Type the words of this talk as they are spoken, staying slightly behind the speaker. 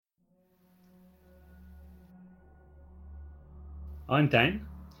I'm Dan.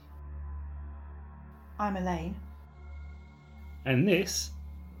 I'm Elaine. And this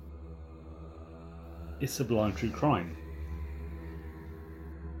is Sublime True Crime.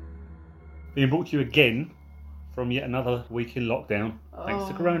 Being brought to you again from yet another week in lockdown, thanks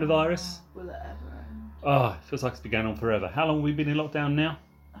to coronavirus. Will it ever end? Oh, it feels like it's been going on forever. How long have we been in lockdown now?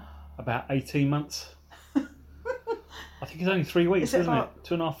 About 18 months. I think it's only 3 weeks, isn't it?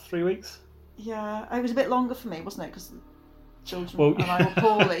 2.5, 3 weeks? Yeah, it was a bit longer for me, wasn't it? Because children and I were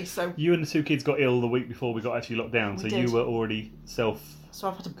poorly, so... You and the two kids got ill the week before we got actually locked down, so you were already So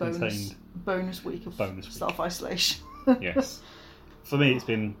I've had a bonus week of self-isolation. Yes. For me, it's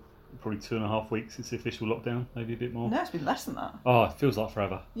been probably 2.5 weeks since the official lockdown, maybe a bit more. No, it's been less than that. Oh, it feels like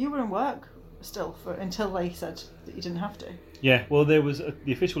forever. You were in work still until they said that you didn't have to. Yeah, well, there was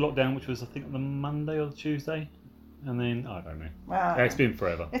the official lockdown, which was, I think, the Monday or the Tuesday. And then, I don't know. Wow. Yeah, it's been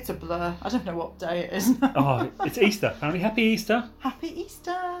forever. It's a blur. I don't know what day it is now. Oh, it's Easter. Apparently, Happy Easter. Happy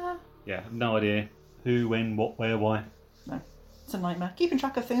Easter. Yeah, no idea who, when, what, where, why. No, it's a nightmare. Keeping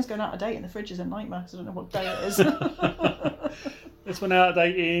track of things going out of date in the fridge is a nightmare because I don't know what day it is. This went out of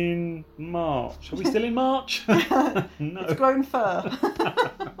date in March. Are we still in March? No. It's grown fur.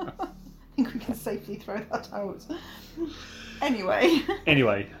 I think we can safely throw that out.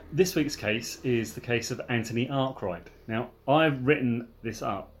 Anyway, this week's case is the case of Anthony Arkwright. Now, I've written this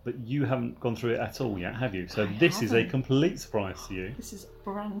up, but you haven't gone through it at all yet, have you? So this is a complete surprise to you. This is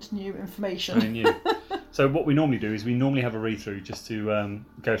brand new information. Brand new. So what we normally do is we normally have a read-through just to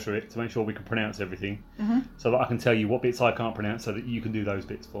go through it to make sure we can pronounce everything, so that I can tell you what bits I can't pronounce so that you can do those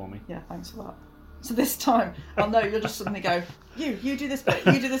bits for me. Yeah, thanks for that. So this time, I'll know you'll just suddenly go, you do this bit,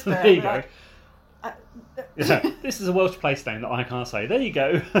 you do this bit. There you go. Yeah, this is a Welsh place name that I can't say. There you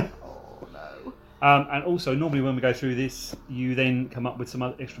go. Oh no. And also, normally when we go through this, you then come up with some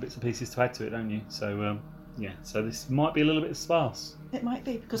other extra bits and pieces to add to it, don't you? So yeah, so this might be a little bit sparse. It might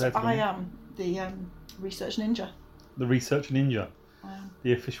be because I am the research ninja. The research ninja.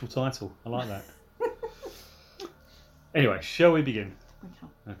 The official title. I like that. Anyway, shall we begin? We can.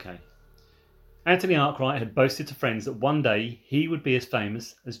 Okay. Anthony Arkwright had boasted to friends that one day he would be as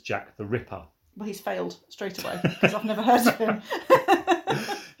famous as Jack the Ripper. Well, he's failed straight away because I've never heard of him.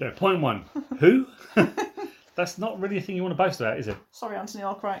 Yeah, point one. Who? That's not really a thing you want to boast about, is it? Sorry, Anthony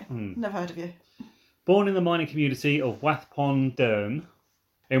Arkwright. Never heard of you. Born in the mining community of Wathponderne,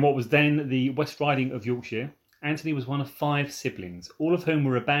 in what was then the West Riding of Yorkshire, Anthony was one of 5 siblings, all of whom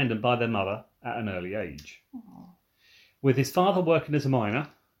were abandoned by their mother at an early age. Aww. With his father working as a miner,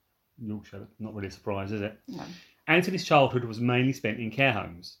 Yorkshire, not really a surprise, is it? No. Anthony's childhood was mainly spent in care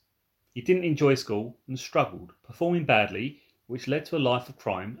homes. He didn't enjoy school and struggled, performing badly, which led to a life of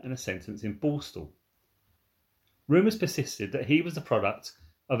crime and a sentence in Borstal. Rumours persisted that he was the product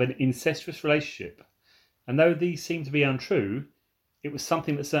of an incestuous relationship, and though these seemed to be untrue, it was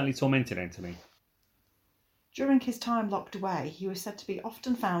something that certainly tormented Anthony. During his time locked away, he was said to be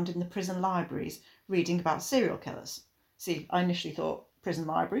often found in the prison libraries reading about serial killers. See, I initially thought prison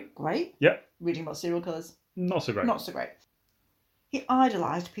library, great. Yep. Reading about serial killers, not so great. Not so great. He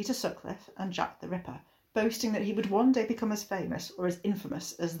idolised Peter Sutcliffe and Jack the Ripper, boasting that he would one day become as famous or as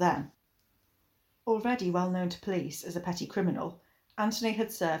infamous as them. Already well known to police as a petty criminal, Anthony had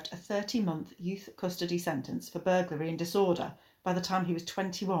served a 30-month youth custody sentence for burglary and disorder by the time he was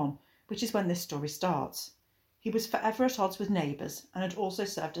 21, which is when this story starts. He was forever at odds with neighbours and had also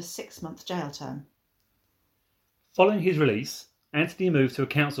served a 6-month jail term. Following his release, Anthony moved to a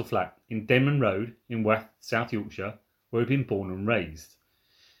council flat in Denman Road in Wath, South Yorkshire, where he'd been born and raised.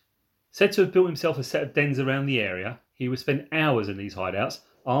 Said to have built himself a set of dens around the area, he would spend hours in these hideouts,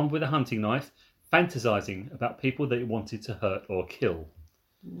 armed with a hunting knife, fantasising about people that he wanted to hurt or kill.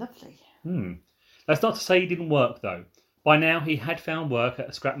 Lovely. That's not to say he didn't work, though. By now he had found work at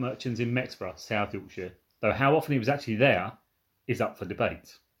a scrap merchant's in Mexborough, South Yorkshire, though how often he was actually there is up for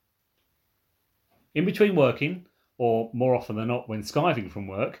debate. In between working, or more often than not when skiving from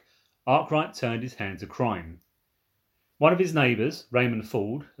work, Arkwright turned his hand to crime. One of his neighbours, Raymond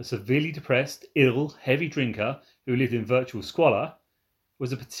Ford, a severely depressed, ill, heavy drinker who lived in virtual squalor,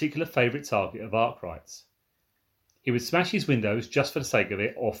 was a particular favourite target of Arkwright's. He would smash his windows just for the sake of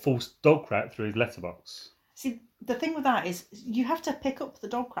it or force dog crap through his letterbox. See, the thing with that is you have to pick up the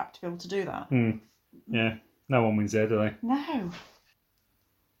dog crap to be able to do that. Yeah, no one wins there, do they? No.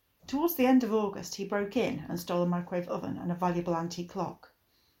 Towards the end of August, he broke in and stole a microwave oven and a valuable antique clock.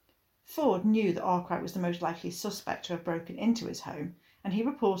 Ford knew that Arkwright was the most likely suspect to have broken into his home, and he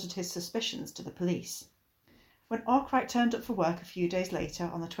reported his suspicions to the police. When Arkwright turned up for work a few days later,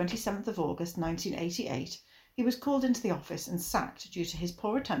 on the 27th of August 1988, he was called into the office and sacked due to his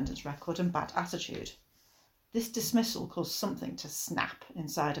poor attendance record and bad attitude. This dismissal caused something to snap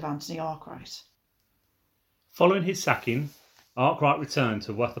inside of Anthony Arkwright. Following his sacking, Arkwright returned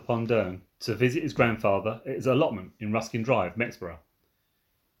to Wath-upon-Dearne to visit his grandfather at his allotment in Ruskin Drive, Mexborough.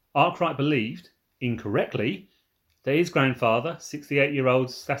 Arkwright believed, incorrectly, that his grandfather, 68-year-old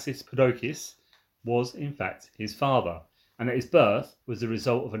Stasis Podokis, was in fact his father, and that his birth was the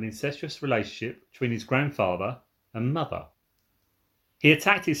result of an incestuous relationship between his grandfather and mother. He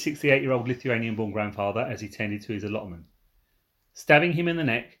attacked his 68-year-old Lithuanian-born grandfather as he tended to his allotment. Stabbing him in the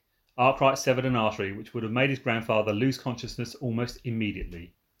neck, Arkwright severed an artery which would have made his grandfather lose consciousness almost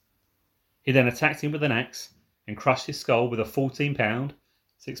immediately. He then attacked him with an axe and crushed his skull with a 14-pound,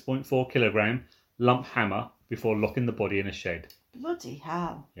 6.4 kilogram lump hammer before locking the body in a shed. Bloody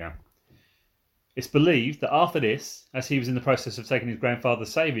hell. Yeah. It's believed that after this, as he was in the process of taking his grandfather's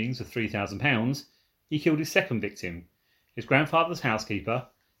savings of £3,000, he killed his second victim, his grandfather's housekeeper,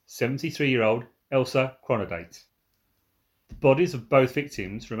 73-year-old Elsa Cronodate. The bodies of both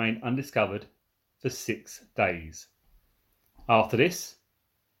victims remained undiscovered for 6 days. After this,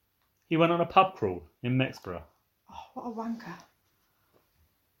 he went on a pub crawl in Mexborough. Oh, what a wanker.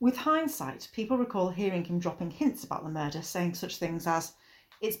 With hindsight, people recall hearing him dropping hints about the murder, saying such things as,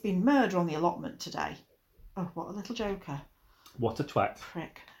 "It's been murder on the allotment today." Oh, what a little joker. What a twat.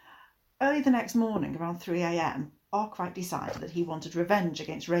 Prick. Early the next morning, around 3 a.m, Arkwright decided that he wanted revenge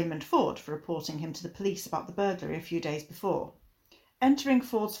against Raymond Ford for reporting him to the police about the burglary a few days before. Entering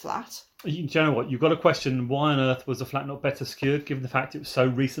Ford's flat... Do you know what? You've got to question why on earth was the flat not better secured, given the fact it was so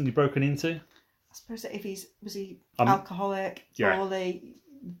recently broken into? I suppose that if was he alcoholic, poorly...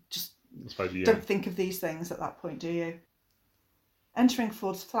 Just don't think of these things at that point, do you? Entering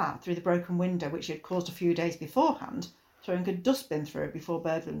Ford's flat through the broken window which he had caused a few days beforehand, throwing a dustbin through it before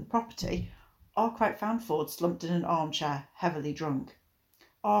burglaring the property, Arkwright found Ford slumped in an armchair, heavily drunk.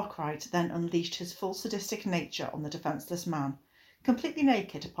 Arkwright then unleashed his full sadistic nature on the defenceless man, completely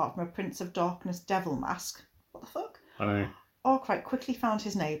naked apart from a Prince of Darkness devil mask. What the fuck? I know. Arkwright quickly found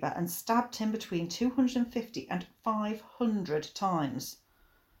his neighbour and stabbed him between 250 and 500 times.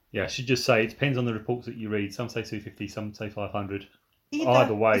 Yeah, I should just say, it depends on the reports that you read. Some say 250, some say 500.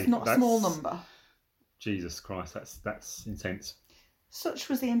 Either way, it's not a small number. Jesus Christ, that's intense. Such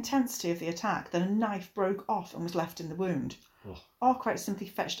was the intensity of the attack that a knife broke off and was left in the wound. Oh. Arkwright simply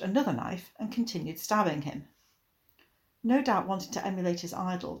fetched another knife and continued stabbing him. No doubt wanting to emulate his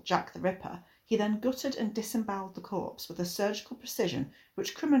idol, Jack the Ripper, he then gutted and disemboweled the corpse with a surgical precision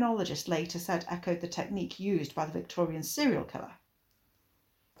which criminologists later said echoed the technique used by the Victorian serial killer.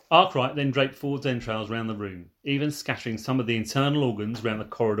 Arkwright then draped Ford's entrails round the room, even scattering some of the internal organs round the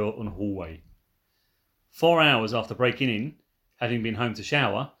corridor and hallway. 4 hours after breaking in, having been home to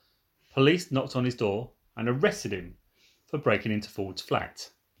shower, police knocked on his door and arrested him for breaking into Ford's flat.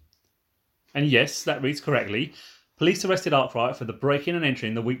 And yes, that reads correctly. Police arrested Arkwright for the break-in and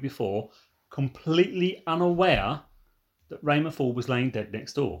entering the week before, completely unaware that Raymond Ford was laying dead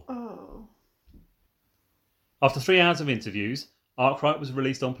next door. Oh. After 3 hours of interviews, Arkwright was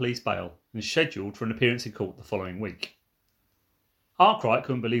released on police bail and scheduled for an appearance in court the following week. Arkwright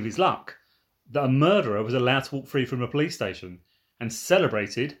couldn't believe his luck that a murderer was allowed to walk free from a police station, and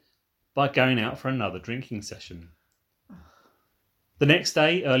celebrated by going out for another drinking session. The next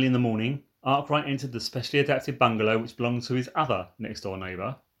day, early in the morning, Arkwright entered the specially adapted bungalow which belonged to his other next-door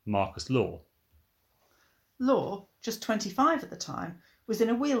neighbour, Marcus Law. Law, just 25 at the time, was in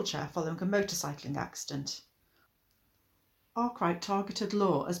a wheelchair following a motorcycling accident. Arkwright targeted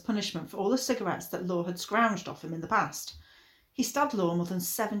Law as punishment for all the cigarettes that Law had scrounged off him in the past. He stabbed Law more than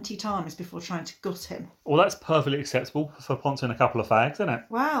 70 times before trying to gut him. Well, that's perfectly acceptable for pouncing a couple of fags, isn't it?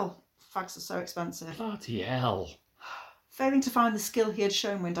 Well, fags are so expensive. Bloody hell. Failing to find the skill he had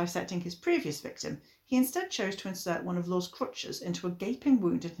shown when dissecting his previous victim, he instead chose to insert one of Law's crutches into a gaping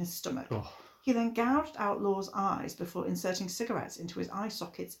wound in his stomach. Oh. He then gouged out Law's eyes before inserting cigarettes into his eye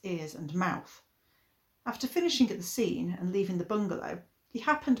sockets, ears and mouth. After finishing at the scene and leaving the bungalow, he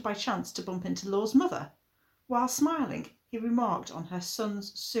happened by chance to bump into Law's mother. While smiling, he remarked on her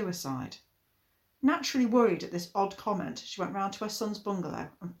son's suicide. Naturally worried at this odd comment, she went round to her son's bungalow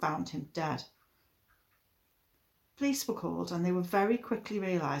and found him dead. Police were called and they were very quickly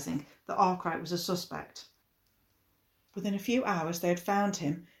realising that Arkwright was a suspect. Within a few hours they had found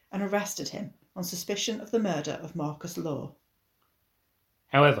him and arrested him on suspicion of the murder of Marcus Law.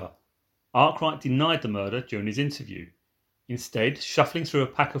 However, Arkwright denied the murder during his interview, instead shuffling through a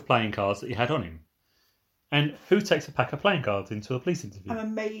pack of playing cards that he had on him. And who takes a pack of playing cards into a police interview? I'm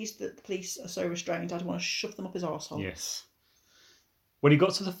amazed that the police are so restrained. I'd want to shove them up his arsehole. Yes. When he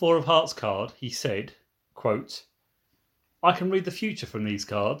got to the Four of Hearts card, he said, quote, "I can read the future from these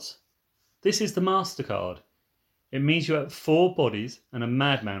cards. This is the Master card. It means you have 4 bodies and a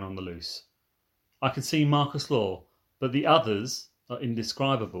madman on the loose. I can see Marcus Law, but the others are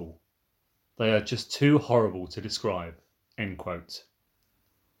indescribable. They are just too horrible to describe." End quote.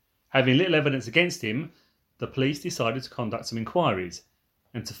 Having little evidence against him, the police decided to conduct some inquiries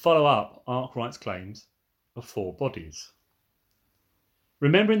and to follow up Arkwright's claims of 4 bodies.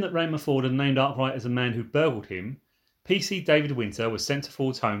 Remembering that Raymond Ford had named Arkwright as a man who burgled him, PC David Winter was sent to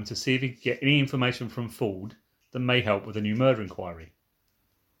Ford's home to see if he could get any information from Ford that may help with a new murder inquiry.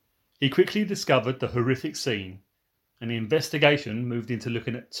 He quickly discovered the horrific scene, and the investigation moved into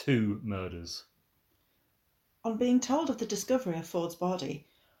looking at 2 murders. On being told of the discovery of Ford's body,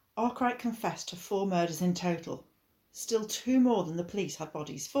 Arkwright confessed to 4 murders in total, still 2 more than the police had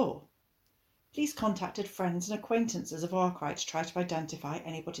bodies for. Police contacted friends and acquaintances of Arkwright to try to identify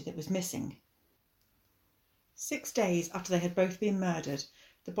anybody that was missing. 6 days after they had both been murdered,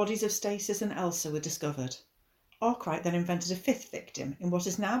 the bodies of Stasis and Elsa were discovered. Arkwright then invented a 5th victim in what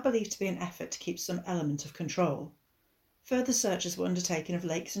is now believed to be an effort to keep some element of control. Further searches were undertaken of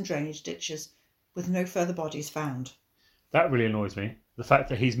lakes and drainage ditches, with no further bodies found. That really annoys me. The fact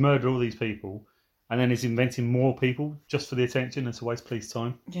that he's murdered all these people and then is inventing more people just for the attention and to waste police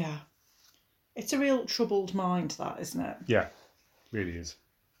time. Yeah. It's a real troubled mind, that, isn't it? Yeah, really is.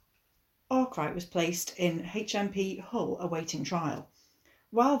 Arkwright was placed in HMP Hull awaiting trial.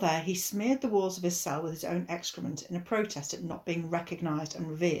 While there, he smeared the walls of his cell with his own excrement in a protest at not being recognised and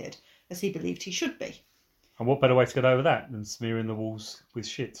revered as he believed he should be. And what better way to get over that than smearing the walls with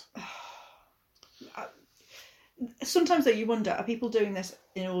shit? Sometimes, though, you wonder, are people doing this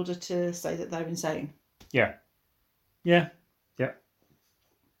in order to say that they're insane? Yeah.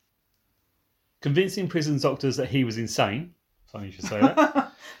 Convincing prison doctors that he was insane, funny you should say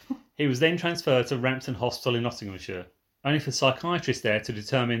that, he was then transferred to Rampton Hospital in Nottinghamshire, only for psychiatrists there to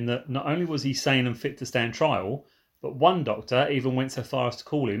determine that not only was he sane and fit to stand trial, but one doctor even went so far as to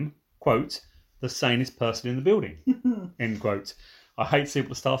call him, quote, the sanest person in the building, end quote. I hate to see what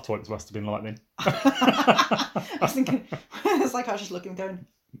the staff toilets must have been like then. I was thinking, it's like I was just looking going,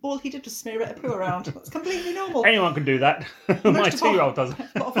 all he did was smear a bit of poo around. That's completely normal. Anyone can do that. My 2-year-old does.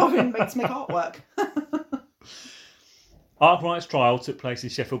 A lot of our inmates make artwork. Arkwright's trial took place in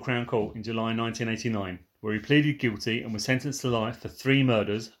Sheffield Crown Court in July 1989, where he pleaded guilty and was sentenced to life for 3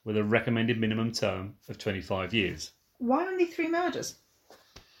 murders with a recommended minimum term of 25 years. Why only 3 murders?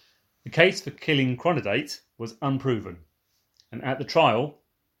 The case for killing Cronodate was unproven, and at the trial,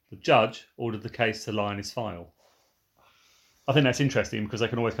 the judge ordered the case to lie in his file. I think that's interesting because they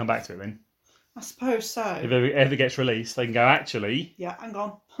can always come back to it then. I suppose so. If it ever gets released, they can go, actually... Yeah, hang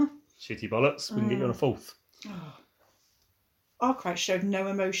on. Shitty bollocks, we can get you on a 4th. Arkwright showed no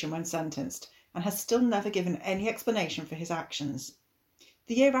emotion when sentenced and has still never given any explanation for his actions.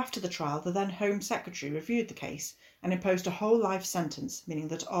 The year after the trial, the then Home Secretary reviewed the case and imposed a whole life sentence, meaning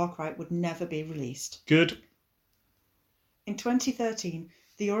that Arkwright would never be released. Good. In 2013,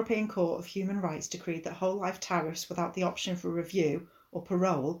 the European Court of Human Rights decreed that whole life tariffs without the option for review or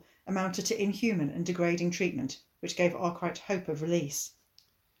parole amounted to inhuman and degrading treatment, which gave Arkwright hope of release.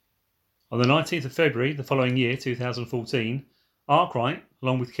 On the 19th of February, the following year, 2014, Arkwright,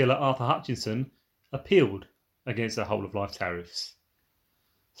 along with killer Arthur Hutchinson, appealed against the whole-of-life tariffs.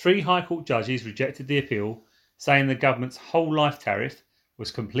 3 High Court judges rejected the appeal, saying the government's whole-life tariff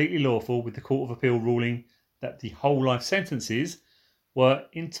was completely lawful, with the Court of Appeal ruling that the whole-life sentences were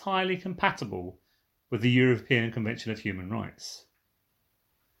entirely compatible with the European Convention of Human Rights.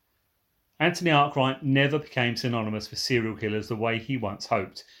 Anthony Arkwright never became synonymous with serial killers the way he once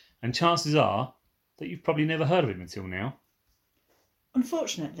hoped, and chances are that you've probably never heard of him until now.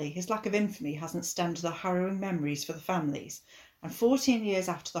 Unfortunately, his lack of infamy hasn't stemmed the harrowing memories for the families, and 14 years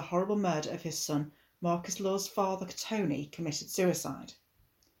after the horrible murder of his son, Marcus Law's father, Tony, committed suicide.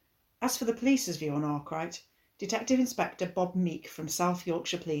 As for the police's view on Arkwright, Detective Inspector Bob Meek from South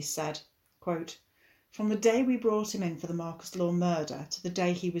Yorkshire Police said, quote, "From the day we brought him in for the Marcus Law murder to the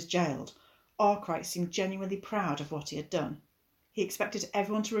day he was jailed, Arkwright seemed genuinely proud of what he had done. He expected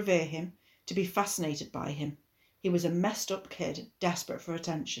everyone to revere him, to be fascinated by him. He was a messed up kid, desperate for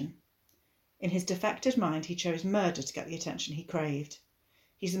attention. In his defective mind, he chose murder to get the attention he craved.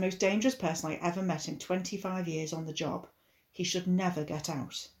 He's the most dangerous person I ever met in 25 years on the job. He should never get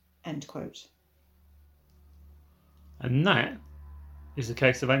out." End quote. And that is the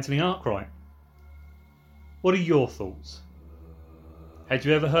case of Anthony Arkwright. What are your thoughts? Had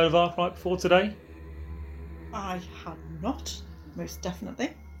you ever heard of Arkwright before today? I had not, most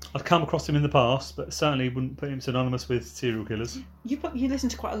definitely. I've come across him in the past, but certainly wouldn't put him synonymous with serial killers. You listen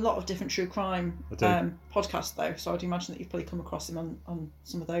to quite a lot of different true crime podcasts, though, so I'd imagine that you've probably come across him on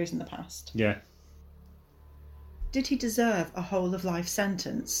some of those in the past. Yeah. Did he deserve a whole of life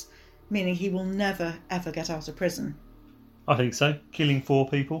sentence, meaning he will never ever get out of prison? I think so. Killing 4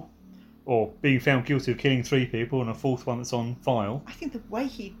 people, or being found guilty of killing 3 people and a 4th one that's on file. I think the way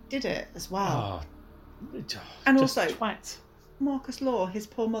he did it as well. And also, twat. Marcus Law, his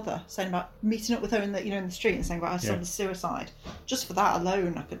poor mother, saying about meeting up with her in the street and saying about her son's suicide. Just for that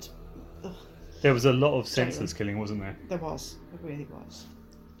alone, I could. Ugh. There was a lot of senseless killing, wasn't there? There was. There really was.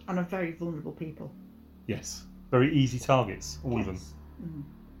 And of very vulnerable people. Yes. Very easy targets, all of them. Mm.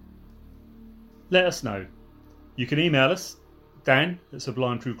 Let us know. You can email us,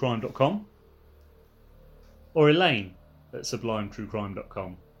 dan@sublimetruecrime.com or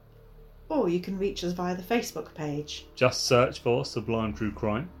elaine@sublimetruecrime.com. Or you can reach us via the Facebook page. Just search for Sublime True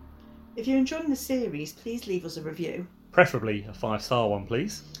Crime. If you're enjoying the series, please leave us a review. Preferably a 5-star one,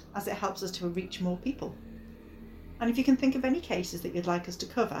 please. As it helps us to reach more people. And if you can think of any cases that you'd like us to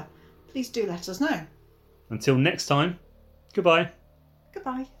cover, please do let us know. Until next time, goodbye.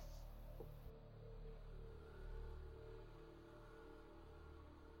 Goodbye.